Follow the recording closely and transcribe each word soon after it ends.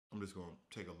I'm just going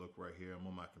to take a look right here. I'm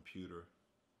on my computer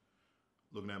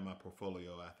looking at my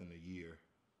portfolio after the year.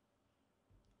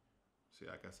 See,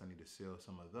 I guess I need to sell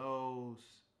some of those,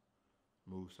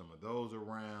 move some of those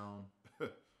around.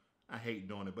 I hate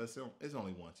doing it, but it's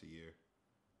only once a year.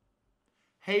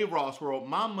 Hey, Ross World,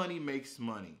 my money makes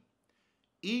money.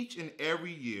 Each and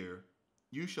every year,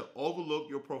 you should overlook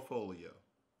your portfolio,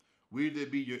 whether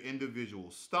it be your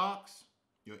individual stocks,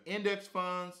 your index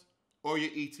funds, or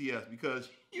your ETFs, because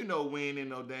you know we ain't in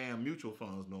no damn mutual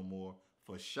funds no more,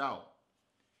 for sure.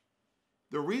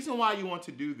 The reason why you want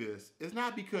to do this is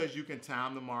not because you can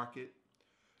time the market.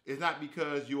 It's not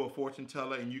because you're a fortune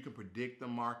teller and you can predict the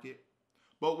market.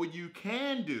 But what you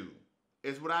can do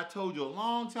is what I told you a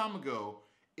long time ago,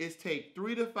 is take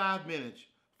 3 to 5 minutes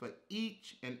for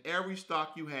each and every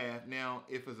stock you have. Now,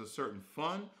 if it's a certain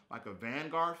fund, like a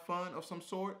Vanguard fund of some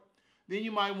sort, then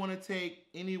you might want to take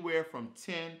anywhere from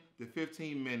 10 to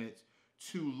 15 minutes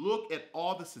to look at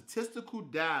all the statistical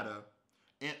data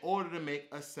in order to make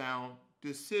a sound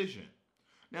decision.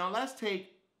 Now, let's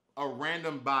take a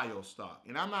random bio stock.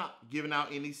 And I'm not giving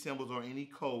out any symbols or any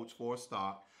codes for a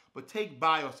stock, but take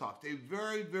bio stocks. They're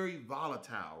very, very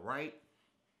volatile, right?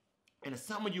 And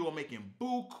some of you are making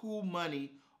buku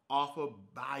money off of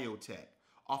biotech,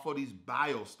 off of these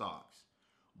bio stocks.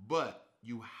 But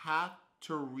you have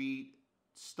to read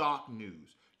stock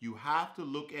news. You have to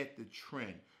look at the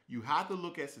trend. You have to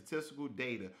look at statistical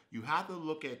data. You have to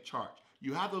look at charts.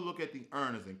 You have to look at the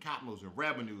earnings and capitals and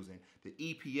revenues and the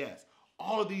EPS.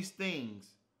 All of these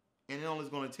things, and it only is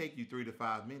going to take you 3 to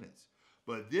 5 minutes.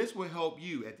 But this will help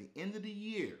you at the end of the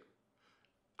year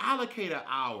allocate an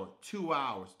hour, 2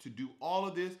 hours to do all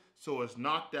of this so it's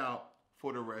knocked out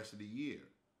for the rest of the year.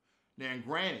 Now,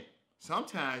 granted,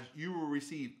 sometimes you will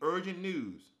receive urgent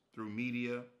news through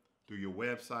media, through your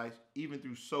websites, even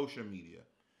through social media,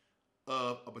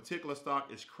 of a particular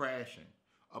stock is crashing.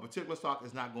 A particular stock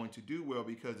is not going to do well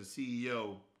because the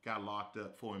CEO got locked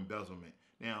up for embezzlement.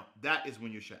 Now, that is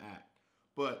when you should act.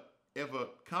 But if a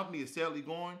company is steadily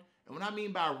going, and what I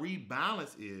mean by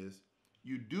rebalance is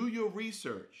you do your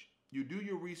research. You do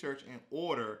your research in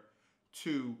order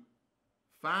to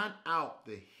find out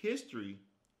the history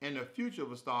and the future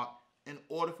of a stock in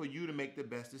order for you to make the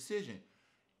best decision.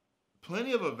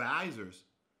 Plenty of advisors,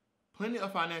 plenty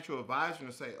of financial advisors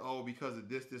will say, oh, because of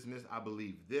this, this, and this, I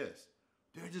believe this.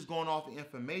 They're just going off the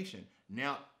information.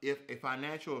 Now, if a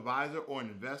financial advisor or an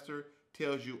investor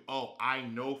tells you, oh, I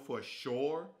know for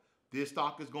sure this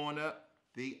stock is going up,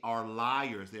 they are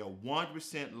liars. They are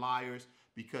 100% liars,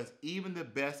 because even the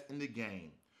best in the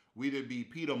game, whether it be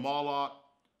Peter Mollock,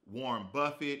 Warren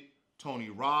Buffett, Tony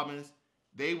Robbins,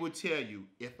 they would tell you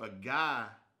if a guy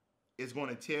is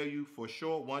going to tell you for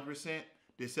sure 100%,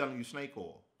 they're selling you snake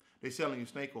oil. They're selling you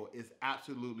snake oil. It's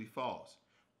absolutely false.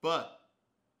 But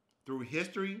through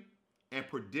history and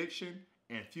prediction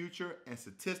and future and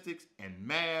statistics and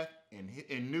math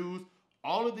and news,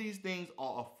 all of these things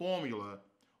are a formula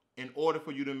in order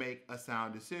for you to make a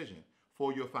sound decision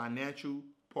for your financial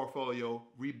portfolio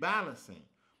rebalancing.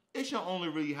 It should only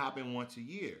really happen once a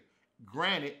year.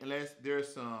 Granted, unless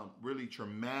there's some really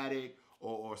traumatic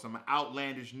or some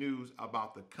outlandish news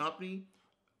about the company,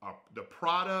 or the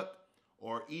product,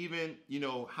 or even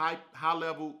high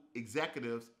level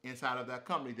executives inside of that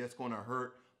company that's going to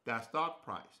hurt that stock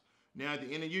price. Now, at the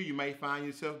end of the year, you may find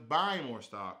yourself buying more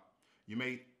stock. You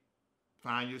may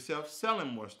find yourself selling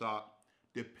more stock,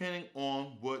 depending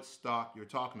on what stock you're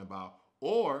talking about.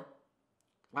 Or,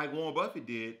 like Warren Buffett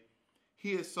did,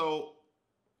 he has sold,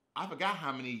 I forgot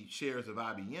how many shares of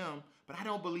IBM, but I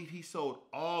don't believe he sold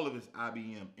all of his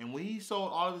IBM. And when he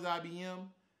sold all of his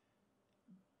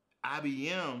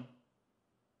IBM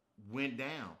went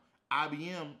down.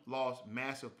 IBM lost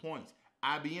massive points.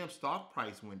 IBM stock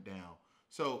price went down.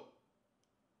 So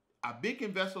a big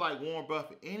investor like Warren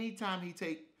Buffett, anytime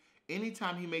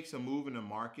he makes a move in the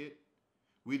market,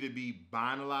 whether it be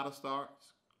buying a lot of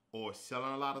stocks or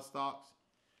selling a lot of stocks,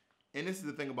 and this is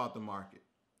the thing about the market.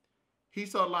 He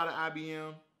sold a lot of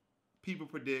IBM. People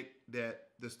predict that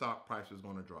the stock price was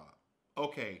going to drop.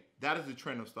 Okay, that is the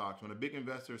trend of stocks. When a big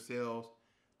investor sells,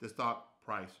 the stock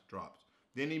price drops.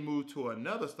 Then he moved to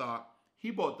another stock.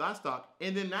 He bought that stock,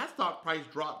 and then that stock price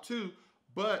dropped too.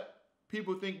 But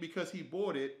people think because he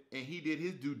bought it and he did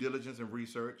his due diligence and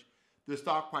research, the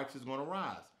stock price is going to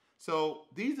rise. So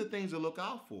these are things to look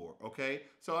out for, okay?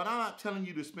 So I'm not telling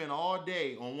you to spend all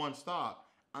day on one stock.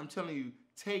 I'm telling you,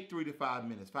 take 3 to 5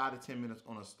 minutes, 5 to 10 minutes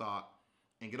on a stock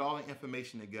and get all the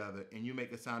information together, and you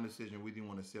make a sound decision whether you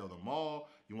want to sell them all,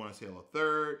 you want to sell a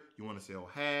third, you want to sell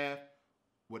half,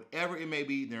 whatever it may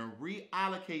be, then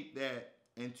reallocate that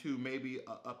into maybe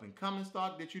an up-and-coming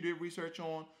stock that you did research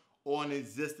on, or an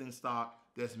existing stock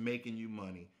that's making you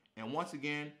money. And once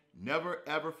again, never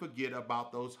ever forget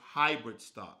about those hybrid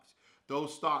stocks.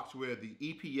 Those stocks where the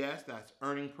EPS, that's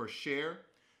earning per share,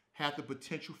 have the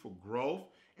potential for growth,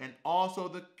 and also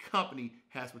the company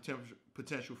has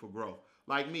potential for growth.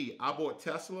 Like me, I bought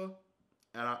Tesla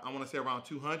at I want to say around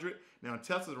 200. Now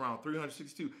Tesla's around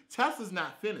 362. Tesla's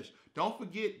not finished. Don't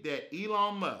forget that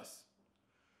Elon Musk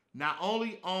not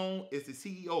only is the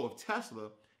CEO of Tesla,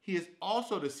 he is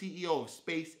also the CEO of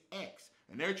SpaceX.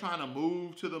 And they're trying to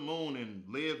move to the moon and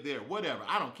live there, whatever.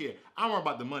 I don't care. I don't worry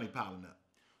about the money piling up.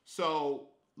 So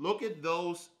look at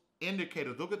those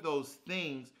indicators, look at those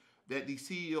things that these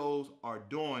CEOs are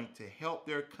doing to help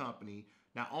their company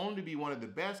not only to be one of the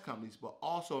best companies, but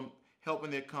also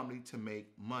helping their company to make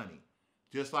money.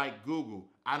 Just like Google.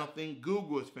 I don't think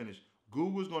Google is finished.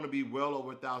 Google is going to be well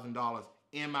over $1,000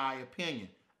 in my opinion.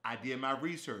 I did my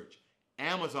research.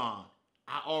 Amazon,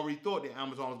 I already thought that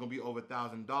Amazon was going to be over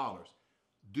 $1,000.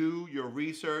 Do your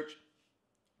research.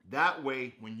 That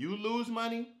way, when you lose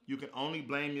money, you can only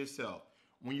blame yourself.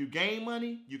 When you gain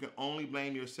money, you can only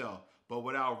blame yourself. But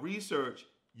without research,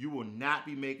 you will not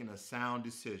be making a sound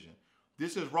decision.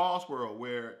 This is Ross World,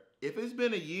 where if it's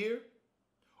been a year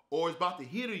or it's about to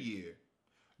hit a year,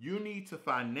 you need to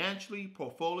financially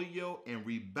portfolio and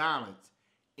rebalance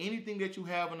anything that you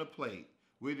have on the plate,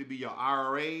 whether it be your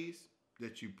IRAs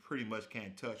that you pretty much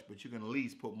can't touch, but you can at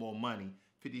least put more money,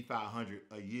 $5,500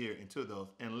 a year into those,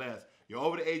 unless you're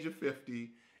over the age of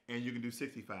 50 and you can do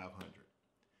 $6,500.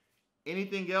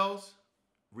 Anything else,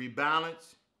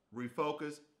 rebalance,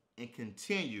 refocus, and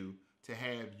continue to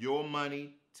have your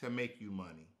money to make you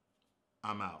money.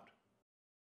 I'm out.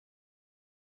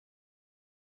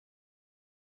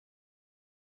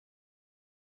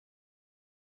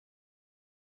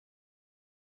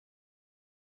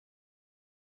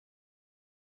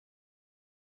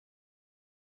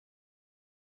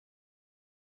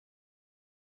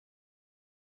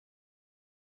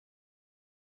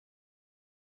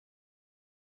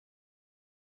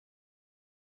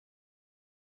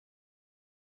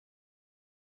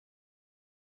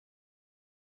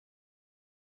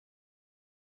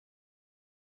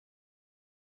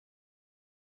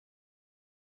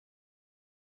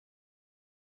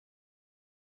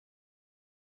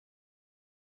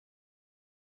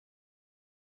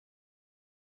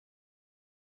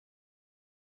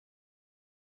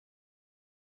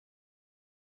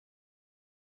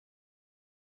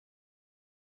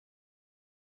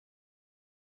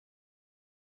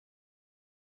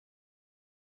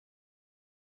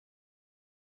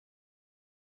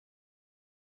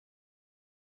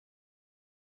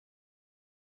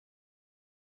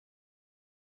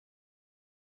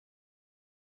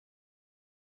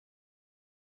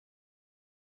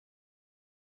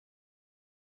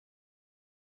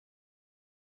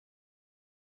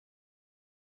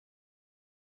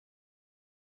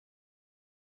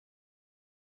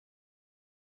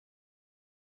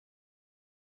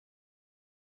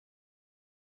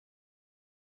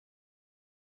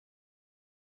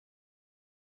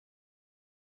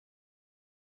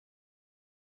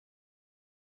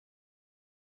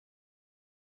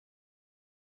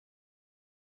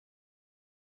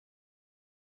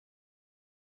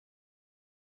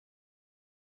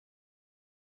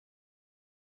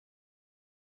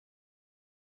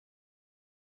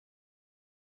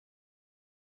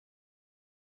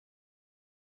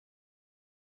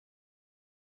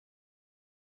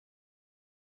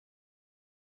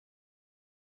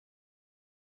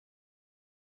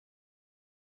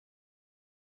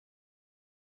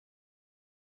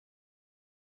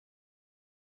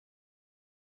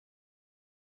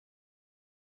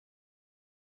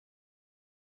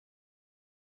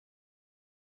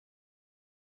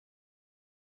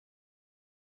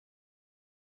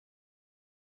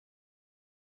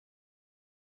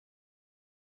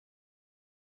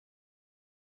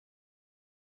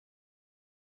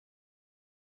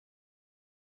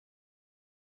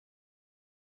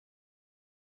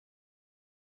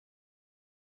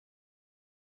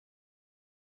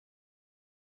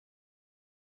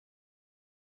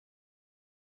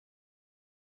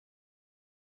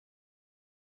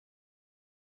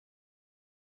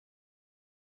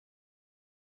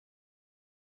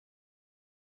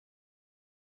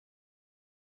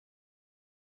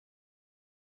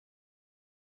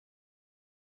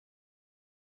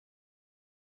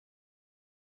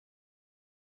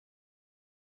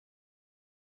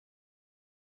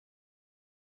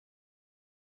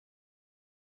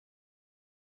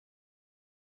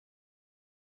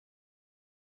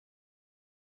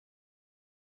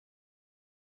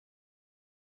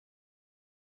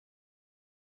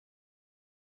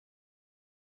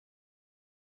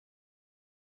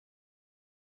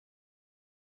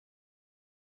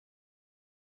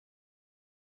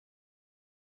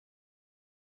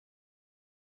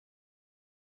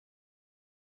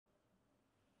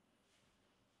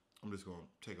 I'm just going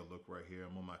to take a look right here.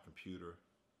 I'm on my computer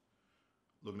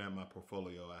looking at my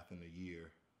portfolio after the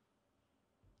year.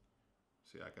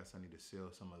 See, I guess I need to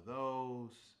sell some of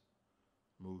those,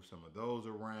 move some of those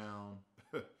around.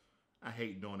 I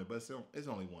hate doing it, but it's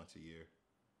only once a year.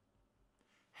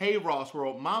 Hey, Ross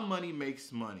World, my money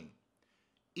makes money.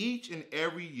 Each and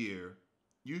every year,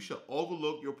 you shall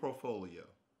overlook your portfolio,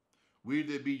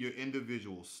 whether it be your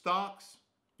individual stocks,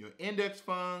 your index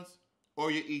funds, or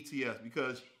your ETFs,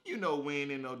 because you know we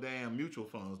ain't in no damn mutual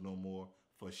funds no more,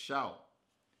 for sure.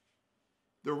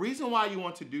 The reason why you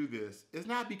want to do this is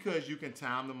not because you can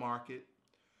time the market.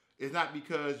 It's not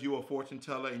because you're a fortune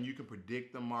teller and you can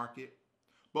predict the market.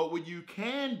 But what you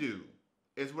can do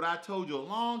is what I told you a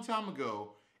long time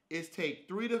ago, is take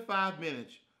 3 to 5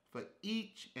 minutes for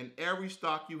each and every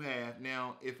stock you have.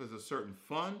 Now, if it's a certain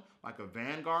fund, like a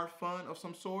Vanguard fund of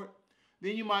some sort,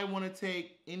 then you might want to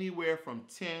take anywhere from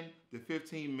 10 to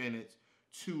 15 minutes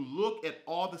to look at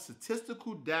all the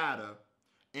statistical data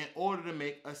in order to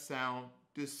make a sound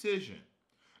decision.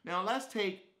 Now, let's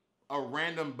take a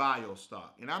random bio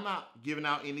stock. And I'm not giving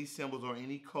out any symbols or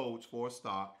any codes for a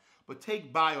stock, but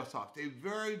take bio stocks. They're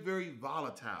very, very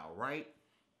volatile, right?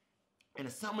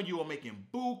 And some of you are making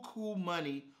buku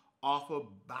money off of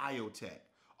biotech,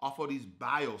 off of these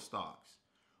bio stocks.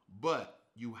 But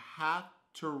you have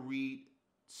to read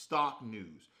stock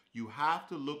news. You have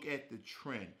to look at the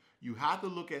trend. You have to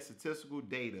look at statistical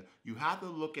data. You have to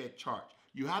look at charts.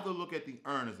 You have to look at the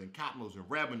earnings and capitals and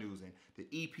revenues and the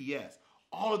EPS.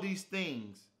 All of these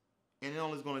things, and it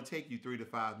only is going to take you 3 to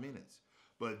 5 minutes.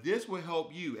 But this will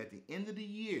help you at the end of the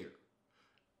year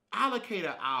allocate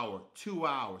an hour, 2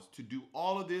 hours to do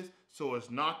all of this so it's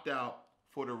knocked out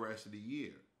for the rest of the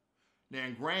year. Now,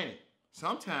 granted,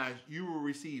 sometimes you will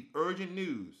receive urgent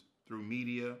news through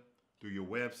media, through your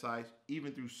websites,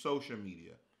 even through social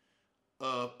media,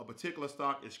 of a particular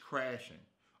stock is crashing.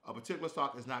 A particular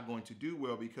stock is not going to do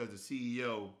well because the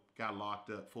CEO got locked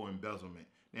up for embezzlement.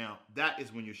 Now, that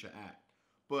is when you should act.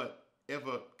 But if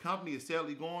a company is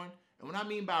steadily going, and what I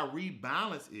mean by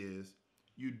rebalance is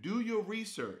you do your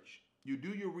research. You do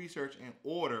your research in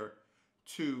order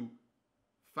to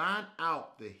find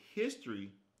out the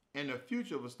history and the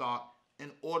future of a stock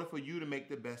in order for you to make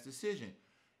the best decision.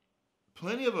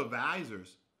 Plenty of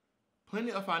advisors,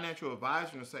 plenty of financial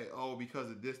advisors will say, oh, because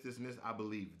of this, this, and this, I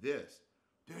believe this.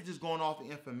 They're just going off the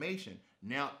information.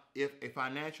 Now, if a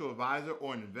financial advisor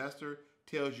or an investor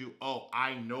tells you, oh,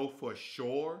 I know for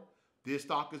sure this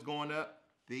stock is going up,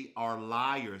 they are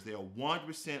liars. They are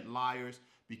 100% liars,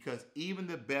 because even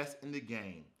the best in the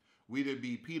game, whether it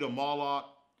be Peter Mollock,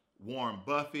 Warren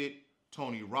Buffett,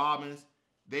 Tony Robbins,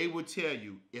 they would tell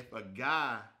you if a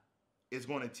guy is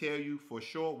going to tell you for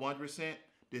sure 100%,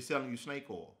 they're selling you snake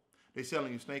oil. They're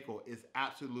selling you snake oil. It's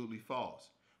absolutely false.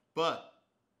 But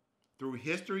through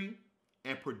history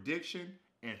and prediction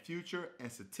and future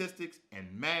and statistics and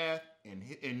math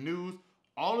and news,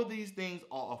 all of these things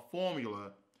are a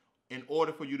formula in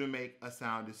order for you to make a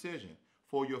sound decision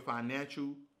for your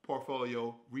financial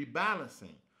portfolio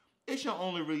rebalancing. It should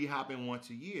only really happen once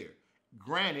a year.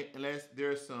 Granted, unless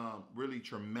there's some really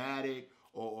traumatic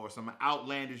or some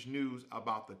outlandish news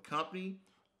about the company,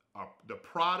 or the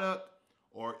product,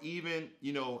 or even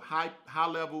high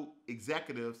level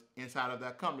executives inside of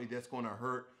that company that's going to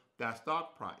hurt that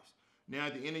stock price. Now,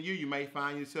 at the end of the year, you may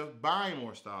find yourself buying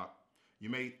more stock. You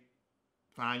may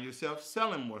find yourself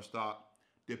selling more stock,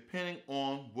 depending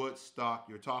on what stock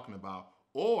you're talking about.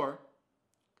 Or,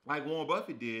 like Warren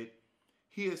Buffett did,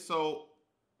 he has sold,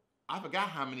 I forgot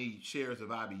how many shares of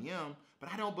IBM, but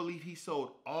I don't believe he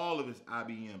sold all of his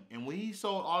IBM. And when he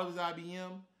sold all of his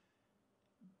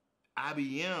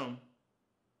IBM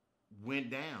went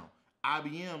down.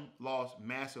 IBM lost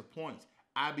massive points.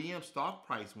 IBM stock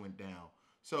price went down.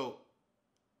 So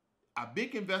a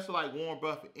big investor like Warren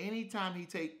Buffett, anytime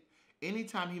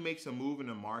he makes a move in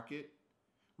the market,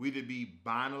 whether it be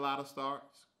buying a lot of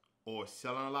stocks or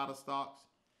selling a lot of stocks,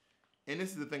 and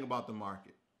this is the thing about the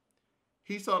market.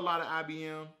 He sold a lot of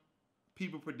IBM.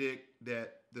 People predict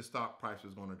that the stock price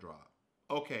is going to drop.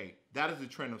 Okay, that is the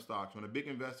trend of stocks. When a big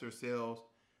investor sells,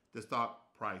 the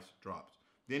stock price drops.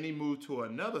 Then he moved to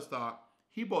another stock.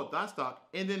 He bought that stock,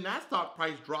 and then that stock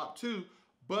price dropped too.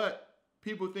 But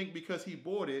people think because he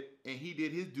bought it and he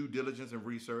did his due diligence and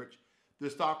research, the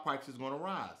stock price is going to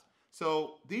rise.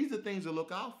 So these are things to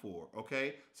look out for,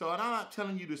 okay? So I'm not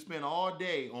telling you to spend all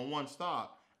day on one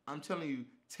stock. I'm telling you,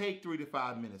 take 3 to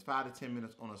 5 minutes, 5 to 10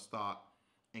 minutes on a stock,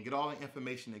 and get all the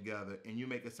information together, and you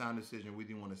make a sound decision whether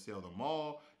you want to sell them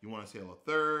all, you want to sell a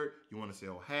third, you want to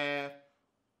sell half,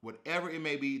 whatever it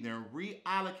may be. Then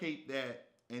reallocate that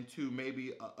into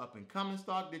maybe an up-and-coming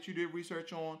stock that you did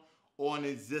research on, or an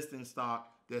existing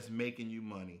stock that's making you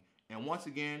money. And once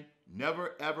again,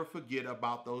 never ever forget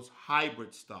about those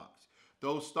hybrid stocks.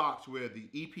 Those stocks where the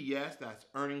EPS, that's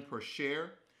earning per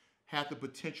share, have the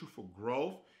potential for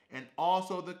growth, and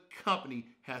also the company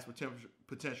has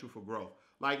potential for growth.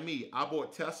 Like me, I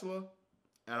bought Tesla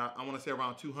at, I want to say,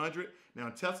 around 200. Now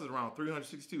Tesla's around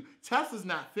 362. Tesla's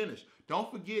not finished.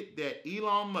 Don't forget that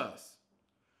Elon Musk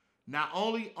not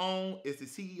only is the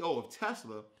CEO of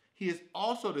Tesla, he is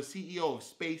also the CEO of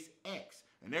SpaceX.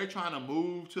 And they're trying to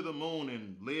move to the moon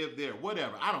and live there,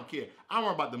 whatever. I don't care. I'm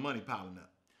worried about the money piling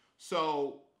up.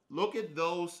 So look at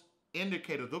those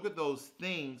indicators. Look at those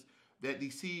things that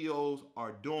these CEOs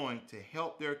are doing to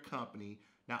help their company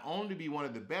not only to be one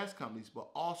of the best companies, but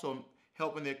also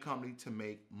helping their company to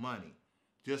make money.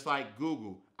 Just like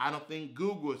Google. I don't think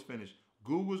Google is finished.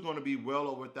 Google is going to be well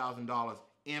over $1,000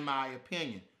 in my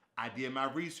opinion. I did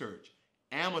my research.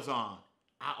 Amazon.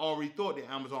 I already thought that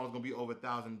Amazon was going to be over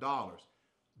 $1,000.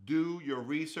 Do your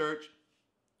research.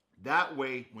 That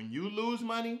way, when you lose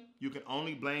money, you can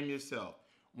only blame yourself.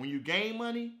 When you gain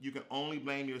money, you can only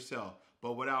blame yourself.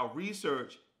 But without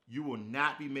research, you will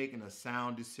not be making a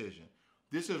sound decision.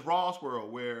 This is Ross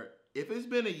World, where if it's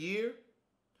been a year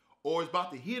or it's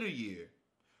about to hit a year,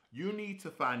 you need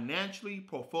to financially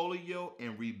portfolio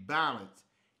and rebalance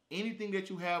anything that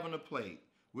you have on the plate,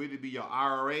 whether it be your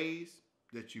IRAs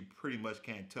that you pretty much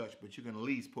can't touch, but you can at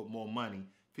least put more money,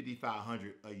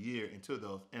 $5,500 a year, into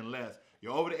those, unless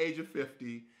you're over the age of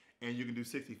 50 and you can do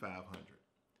 $6,500.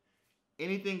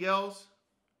 Anything else,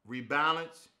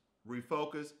 rebalance,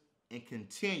 refocus, and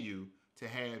continue to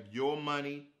have your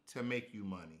money to make you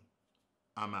money.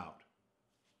 I'm out.